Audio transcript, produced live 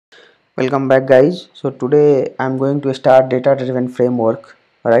Welcome back, guys. So today I'm going to start data driven framework,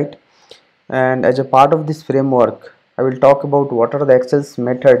 right? And as a part of this framework I will talk about what are the Excel's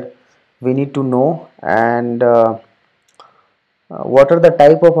method we need to know, and what are the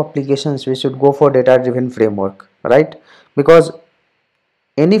type of applications we should go for data driven framework, right? Because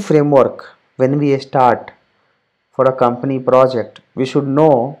any framework, when we start for a company project, we should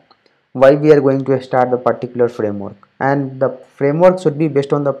know why we are going to start the particular framework, and the framework should be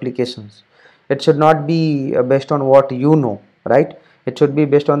based on the applications. It should not be based on what you know, right? It should be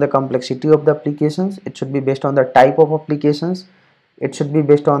based on the complexity of the applications. It should be based on the type of applications. It should be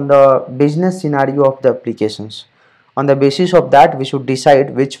based on the business scenario of the applications. On the basis of that, we should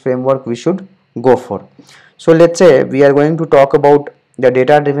decide which framework we should go for. So let's say we are going to talk about the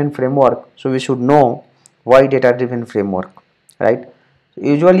data driven framework, so we should know why data driven framework, right?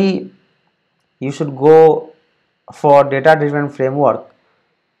 Usually you should go for data driven framework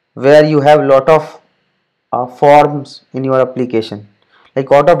where you have lot of forms in your application, like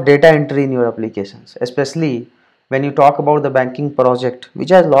lot of data entry in your applications, especially when you talk about the banking project which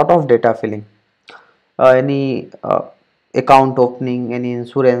has lot of data filling. Any account opening, any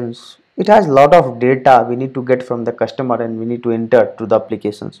insurance, it has lot of data we need to get from the customer and we need to enter to the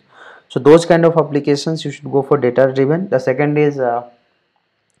applications. So those kind of applications you should go for data driven. The second is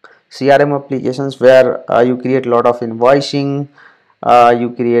CRM applications, where you create lot of invoicing, you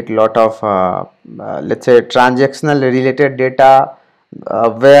create lot of let's say transactional related data,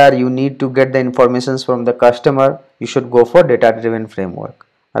 where you need to get the informations from the customer. You should go for data driven framework,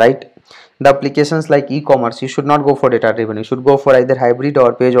 right? The applications like e-commerce, you should not go for data driven. You should go for either hybrid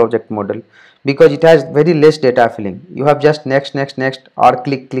or page object model, because it has very less data filling. You have just next next next or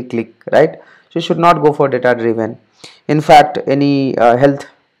click click click, right? So you should not go for data driven. In fact, any health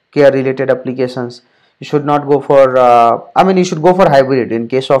care related applications, you should not go for you should go for hybrid. In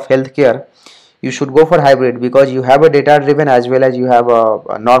case of healthcare, you should go for hybrid, because you have a data driven as well as you have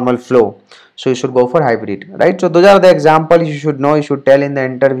a normal flow. So you should go for hybrid, right? So those are the examples you should know. You should tell in the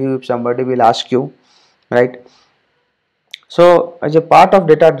interview if somebody will ask you, right? So as a part of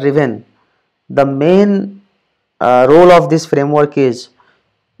data driven, the main role of this framework is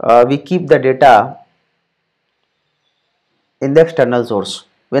we keep the data in the external source.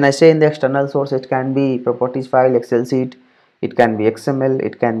 When I say in the external source, it can be properties file, Excel sheet, it can be XML,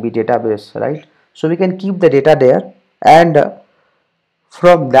 it can be database, right? So we can keep the data there, and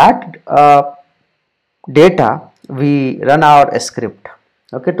from that data we run our script,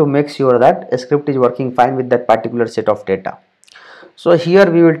 okay, to make sure that a script is working fine with that particular set of data. So here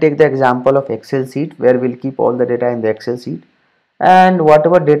we will take the example of Excel sheet, where we'll keep all the data in the Excel sheet, and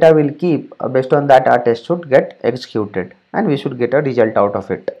whatever data we'll keep, based on that our test should get executed and we should get a result out of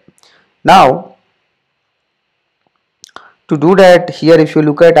it. Now to do that, here if you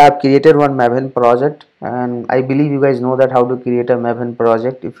look at, I have created one Maven project, and I believe you guys know that how to create a Maven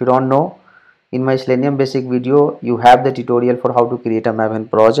project. If you don't know, in my Selenium basic video you have the tutorial for how to create a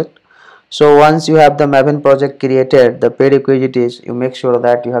Maven project. So once you have the Maven project created, the prerequisite is you make sure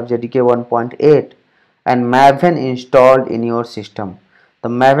that you have JDK 1.8 and Maven installed in your system. The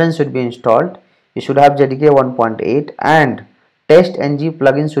Maven should be installed. You should have JDK 1.8 and TestNG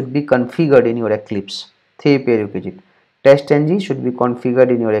plugin should be configured in your Eclipse. Three prerequisite. TestNG should be configured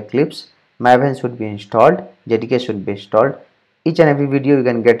in your Eclipse, Maven should be installed, JDK should be installed. Each and every video you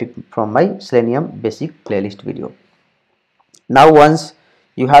can get it from my Selenium basic playlist video. Now once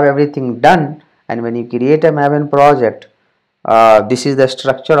you have everything done, and when you create a Maven project, this is the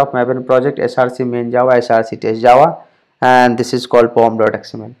structure of Maven project: src main java, src test java, and this is called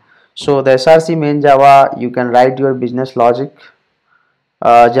pom.xml. So the src main java, you can write your business logic,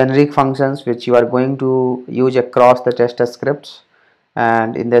 generic functions which you are going to use across the test scripts,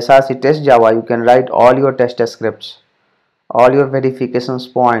 and in the src test java you can write all your test scripts, all your verifications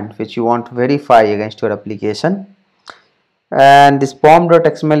point which you want to verify against your application. And this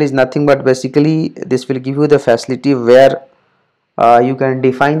pom.xml is nothing but basically this will give you the facility where you can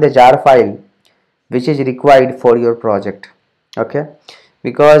define the jar file which is required for your project, okay?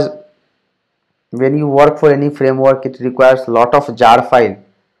 Because when you work for any framework, it requires a lot of jar file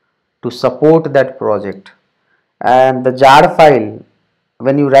to support that project, and the jar file,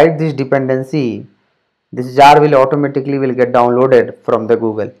 when you write this dependency, this jar will automatically get downloaded from the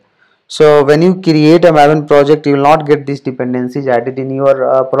Google. So when you create a Maven project, you will not get these dependencies added in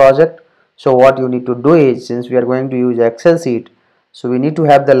your project. So what you need to do is, since we are going to use Excel sheet, so we need to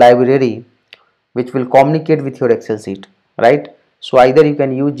have the library which will communicate with your Excel sheet, right? So either you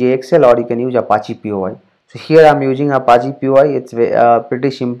can use JXL or you can use Apache POI. So here I'm using Apache POI. It's pretty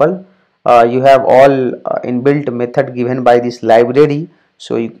simple. You have all inbuilt method given by this library.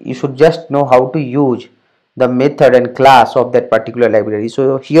 So you should just know how to use the method and class of that particular library.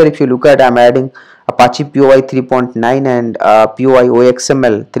 So here if you look at, I'm adding Apache POI 3.9 and POI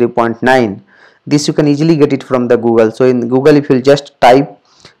OXML 3.9. This you can easily get it from the Google. So in Google, if you just type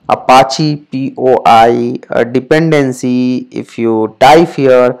Apache POI dependency, if you type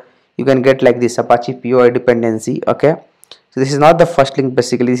here, you can get like this, Apache POI dependency. Okay, so this is not the first link,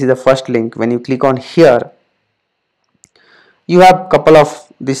 basically this is the first link. When you click on here, you have couple of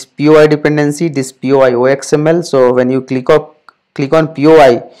this POI dependency, this POI OXML. So when you click on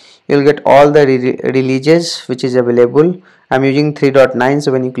POI, you'll get all the releases which is available. I'm using 3.9,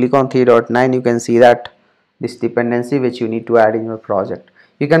 so when you click on 3.9, you can see that this dependency which you need to add in your project.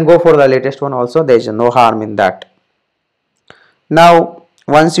 You can go for the latest one also, there is no harm in that. Now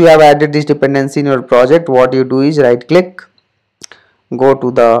once you have added this dependency in your project, what you do is right click, go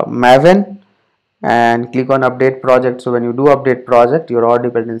to the Maven and click on update project. So when you do update project, your all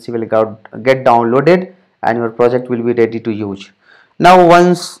dependency will get downloaded and your project will be ready to use. Now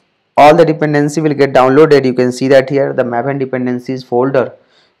once all the dependency will get downloaded, you can see that here the Maven dependencies folder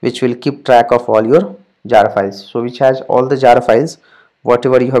which will keep track of all your jar files, so which has all the jar files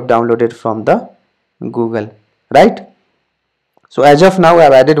whatever you have downloaded from the Google, right? So as of now I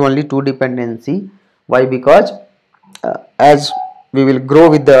have added only 2 dependency. Why? Because as we will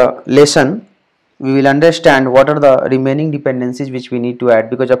grow with the lesson, we will understand what are the remaining dependencies which we need to add,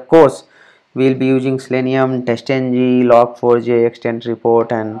 because of course we will be using Selenium, TestNG, Log4j, Extend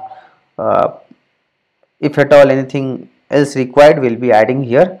Report, and uh, if at all anything else required, we will be adding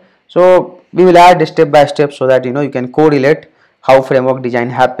here. So we will add step by step so that you can correlate how framework design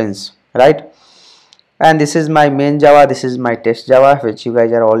happens, right? And this is my main Java, this is my test Java, which you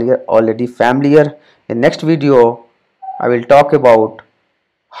guys are already familiar. In next video I will talk about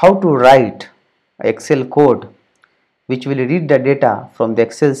how to write Excel code which will read the data from the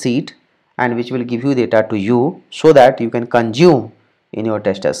Excel sheet and which will give you data to you so that you can consume in your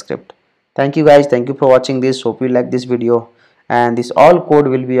tester script. Thank you guys, thank you for watching this. Hope you like this video, and this all code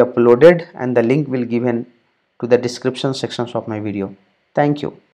will be uploaded and the link will given to the description sections of my video. Thank you.